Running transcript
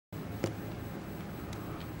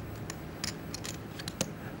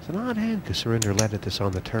an odd hand because Surinder led at this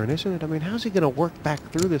on the turn, isn't it? I mean, how's he going to work back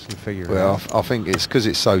through this and figure it out? Well, I think it's because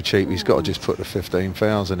it's so cheap. He's got to just put the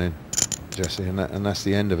 15,000 in, Jesse, and that's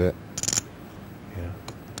the end of it. Yeah,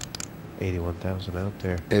 81,000 out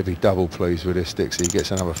there. He'll be double pleased with this, Dixie. He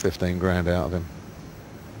gets another 15 grand out of him.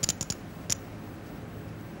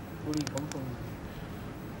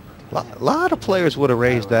 A lot of players would have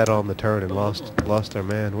raised that on the turn and lost their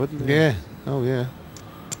man, wouldn't they? Yeah. Oh yeah.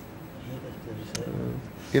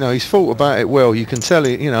 You know, he's thought about it well. You can tell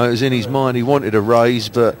it. You know, it was in his mind. He wanted a raise,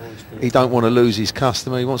 but he don't want to lose his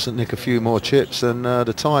customer. He wants to nick a few more chips, and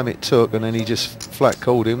the time it took, and then he just flat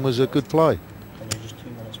called him, was a good play.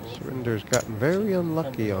 Surinder's gotten very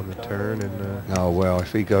unlucky on the turn, and oh well,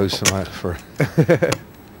 if he goes for I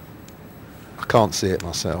can't see it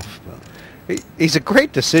myself. But. He's a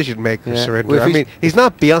great decision maker, Yeah. Surinder. Well, I mean, he's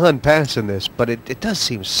not beyond passing this, but it does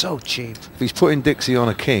seem so cheap. If he's putting Dixie on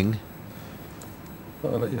a king.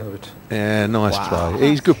 I'll let you have it. Yeah, nice Wow. play.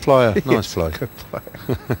 He's a good player. Nice play. Good player.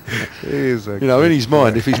 He's a You know, in his good player.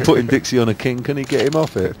 mind, if he's putting Dixie on a king, can he get him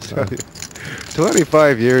off it? So.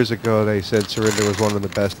 25 years ago, they said Surinder was one of the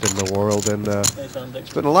best in the world, and there's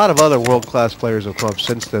been a lot of other world-class players who've come up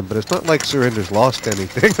since then, but it's not like Surinder's lost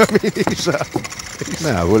anything. I mean, he's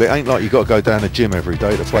No, well, it ain't like you got to go down the gym every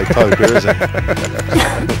day to play poker, is it?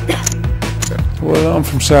 Well, I'm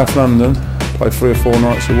from South London. Play 3 or 4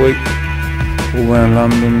 nights a week, all around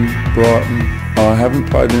London, Brighton. I haven't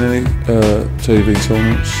played in any TV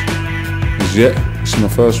tournaments as yet. This is my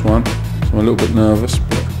first one, so I'm a little bit nervous,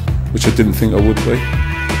 which I didn't think I would be.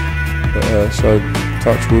 But so,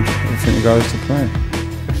 touch wood, everything goes to plan.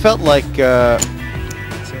 It felt like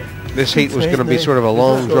this heat was going to be sort of a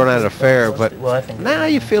long, drawn-out affair, but now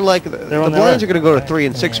you feel like the blinds are going to go to 3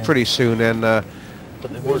 and 6 pretty soon, and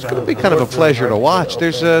it's going to be kind of a pleasure to watch.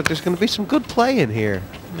 There's going to be some good play in here.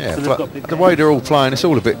 Yeah, the way they're all playing, it's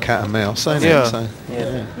all a bit cat and mouse, ain't Yeah. it? So,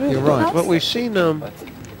 yeah, you're right. But we've seen Oh,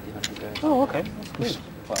 okay.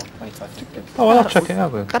 Oh, well, I'll check it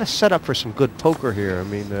out then. got to set up for some good poker here. I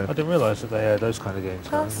mean, I didn't realise that they had those kind of games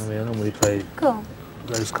going. I mean, I normally play Cool.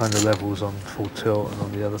 those kind of levels on full tilt and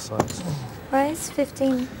on the other side. So. Price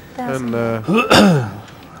 15,000. and I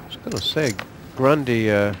was going to say, Grundy,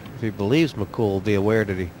 if he believes McCool, will be aware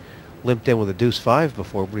that he limped in with a deuce 5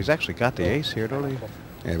 before, but he's actually got the ace here, don't he?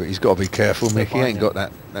 Yeah, but he's got to be careful, Mick. He ain't got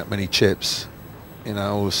that many chips. You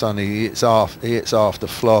know, all of a sudden he hits after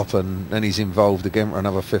flop, and then he's involved again for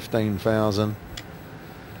another 15,000.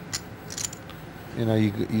 You know,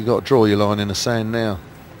 you got to draw your line in the sand now.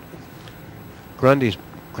 Grundy's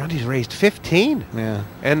raised 15. Yeah.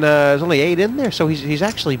 And there's only 8 in there, so he's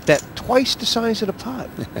actually bet twice the size of the pot.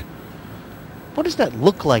 What does that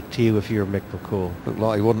look like to you if you're Mick McCool? Looked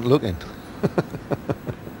like he wasn't looking.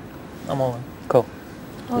 I'm all in. Cool.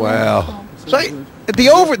 Wow. So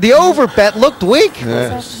the over bet looked weak.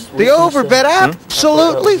 Yeah. The over bet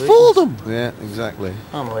absolutely fooled him. Yeah, exactly.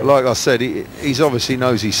 I'm all in. Like I said, he's obviously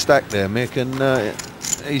knows he's stacked there, Mick, and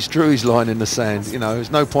he's drew his line in the sand. You know, there's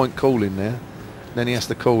no point calling there. Then he has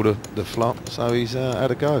to call the flop, so he's had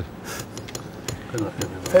a go. Good luck,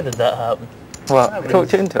 everyone. How did that happen? Well, I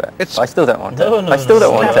talked you into it. It's- I still don't want it. No, no, I still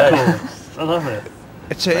don't no, want no. it. I love it.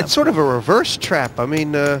 It's sort of a reverse trap. I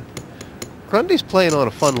mean, Grundy's playing on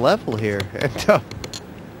a fun level here, and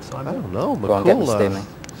I don't know, Go on, get me McCool. steaming.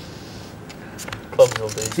 Clubs all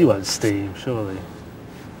day. You won't steam, surely.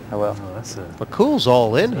 I will. Oh, that's a... McCool's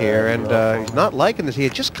all in here, and he's not liking this. He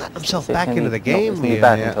had just gotten himself See, back can into you the knock game. this knee Yeah,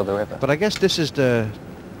 back yeah. until the river. But I guess this is the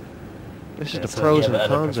pros and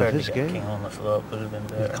cons of his King game. on the flop would have been You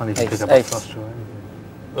better. can't even Ace, pick up ace. a flush draw or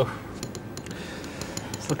anything. Oof.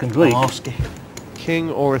 It's looking bleak. Oski. King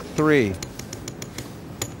or 3.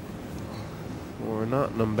 Or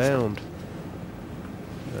Nottingham bound.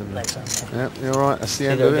 And Next time. Yeah, you're right. That's the See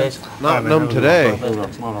end there, of it. guys. Nottingham today. Hold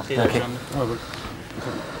on, hold on. See there, John.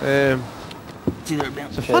 See there, Ben.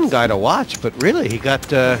 It's a fun guy to watch, but really he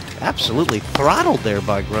got absolutely throttled there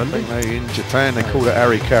by Grundy. In Japan, they call it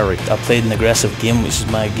Ari Kari. I played an aggressive game, which is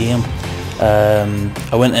my game.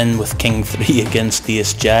 I went in with King 3 against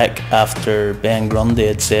Ace Jack after Ben Grundy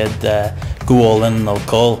had said, go all in and I'll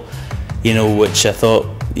call, you know, which I thought,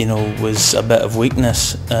 you know, was a bit of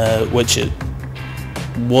weakness, which it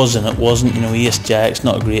wasn't, you know. Ace Jack's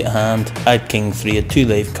not a great hand. I had King 3, had 2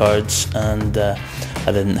 live cards, and I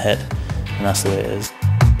didn't hit, and that's the way it is.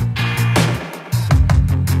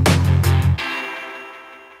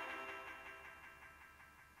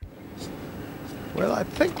 Well, I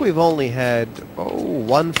think we've only had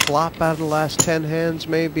one flop out of the last 10 hands.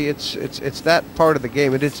 Maybe it's that part of the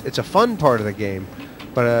game. It's a fun part of the game,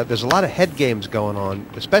 but there's a lot of head games going on,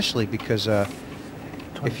 especially because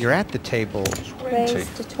if you're at the table,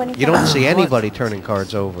 Raised to 20,000. you don't see anybody turning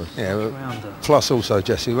cards over. Yeah, plus also,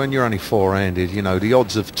 Jesse, when you're only four-handed, you know, the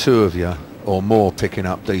odds of two of you or more picking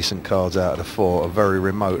up decent cards out of the four are very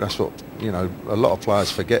remote. That's what, you know, a lot of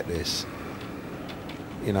players forget this.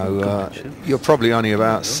 You know, you're probably only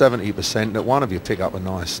about 70% that one of you pick up a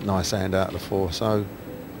nice hand out of the four. So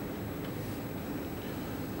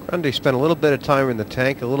Grundy spent a little bit of time in the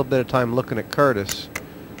tank, a little bit of time looking at Curtis,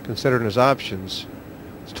 considering his options.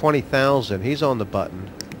 It's 20,000. He's on the button.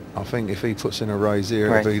 I think if he puts in a raise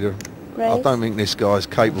here, it'll be the... Raise. I don't think this guy's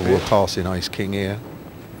capable of passing ace king here.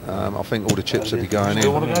 I think all the chips will be going in.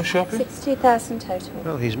 Still want to go shopping? 62,000 total.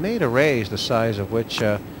 Well, he's made a raise the size of which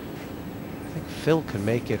I think Phil can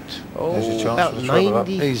make it. There's your chance About to travel up.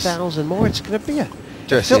 90,000 more. It's going to be a...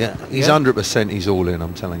 Jesse, Phil- he's 100%. He's all in.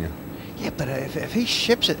 I'm telling you. Yeah, but if he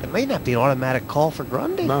ships it, it may not be an automatic call for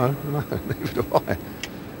Grundy. No, neither do I.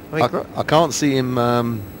 I mean, I can't see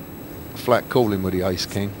him flat calling with the ace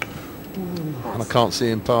king, and I can't see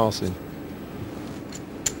him passing.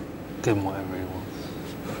 Give him whatever he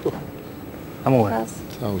wants. I'm aware. Pass.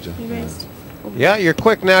 Told you. You raised. Yeah, you're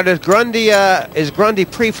quick now. Does Grundy is Grundy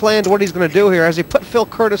pre-planned what he's going to do here? Has he put Phil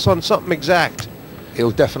Curtis on something exact?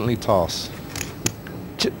 He'll definitely pass.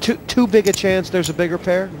 Too big a chance there's a bigger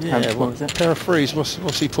pair? Yeah, What well, was it? pair of threes.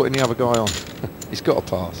 What's he putting the other guy on? He's got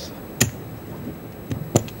to pass.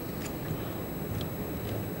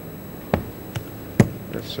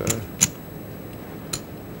 That's,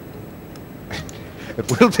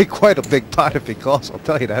 it will be quite a big pot if he calls, I'll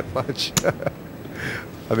tell you that much.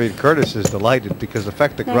 I mean, Curtis is delighted because the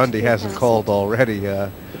fact that Grundy hasn't 92,000. called already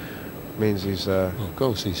means he's... Of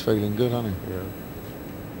course, he's feeling good, hasn't he? yeah.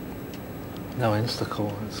 No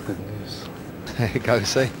insta-call, that's good news. There you go,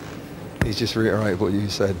 see? He's just reiterated what you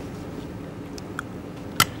said.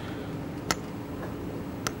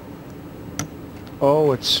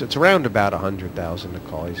 Oh, it's around about 100,000 to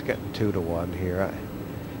call. He's getting 2 to 1 here,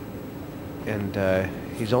 and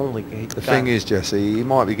he's only. The thing is, Jesse, he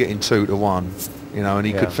might be getting 2 to 1, you know, and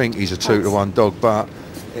he Yeah. could think he's a 2 to 1 dog, but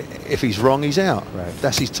if he's wrong, he's out. Right.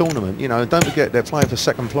 That's his tournament, you know. And don't forget, they're playing for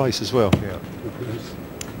second place as well. Yeah.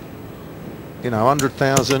 You know,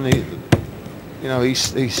 100,000. You know,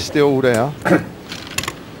 he's still there.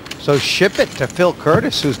 So ship it to Phil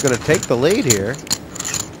Curtis, who's going to take the lead here.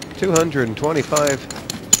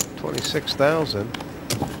 26,000,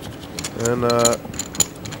 and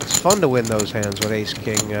it's fun to win those hands with Ace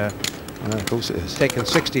King. Yeah, of course it is. Taking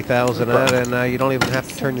 60,000 out, and you don't even have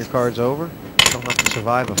to turn your cards over. You don't have to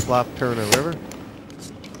survive a flop, turn, a river.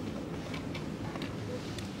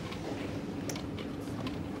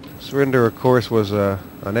 Surinder, of course, was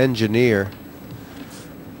an engineer.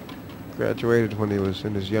 Graduated when he was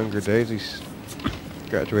in his younger days. He's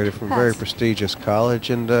graduated from a very prestigious college,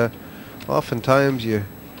 and oftentimes you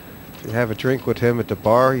have a drink with him at the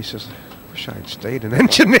bar. He says, "I wish I'd stayed an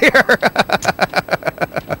engineer."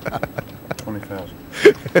 20,000.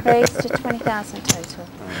 Raised to 20,000 total.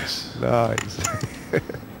 Nice. I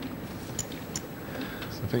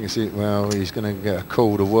think it's it. Well, he's going to get a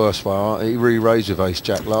call the worst way. He re-raised with Ace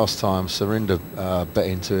Jack last time. Surinder bet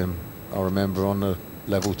into him, I remember, on the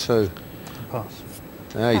level 2. Pass.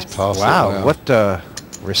 Yeah, he's Pass. passed it Wow, well. what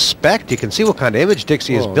respect. You can see what kind of image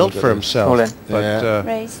Dixie has Oh, built look for at this. himself. All in. But Yeah.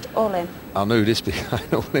 Raised all in. I knew this began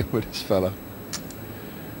all in with this fella.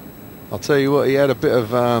 I'll tell you what, he had a bit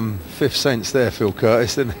of fifth sense there, Phil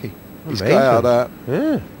Curtis, didn't he? He's got out of that.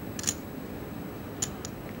 Yeah.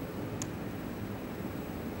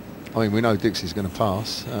 I mean, we know Dixie's going to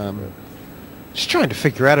pass. Just trying to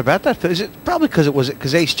figure out about that. Is it probably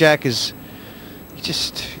because Ace Jack is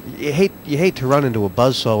you hate to run into a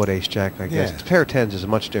buzzsaw with Ace Jack, I guess. Yeah. Pair of tens is a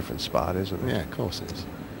much different spot, isn't it? Yeah, of course it is.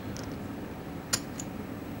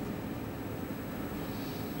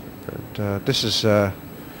 But this is I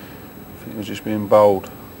think you're just being bold.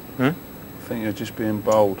 Hmm? I think you're just being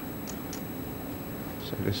bold.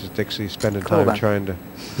 so this is Dixie spending Cool, time man. trying to.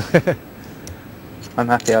 I'm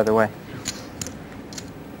happy either way.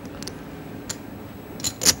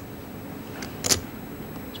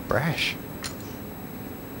 It's brash.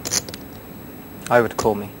 I would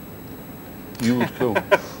call me. You would call.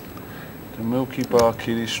 The Milky Bar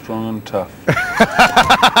Kid is strong and tough.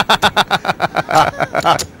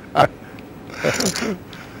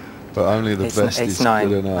 But only the Ace, best ace is 9,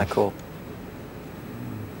 good enough. I call.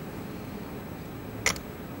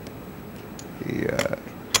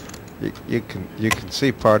 You can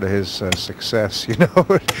see part of his success. You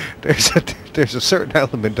know, there's a certain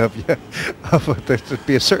element of you, there'd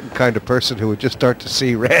be a certain kind of person who would just start to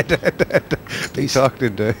see red and be talked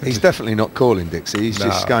into. He's definitely not calling Dixie. He's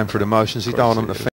just No. going through the motions. He Of don't course want him he to is.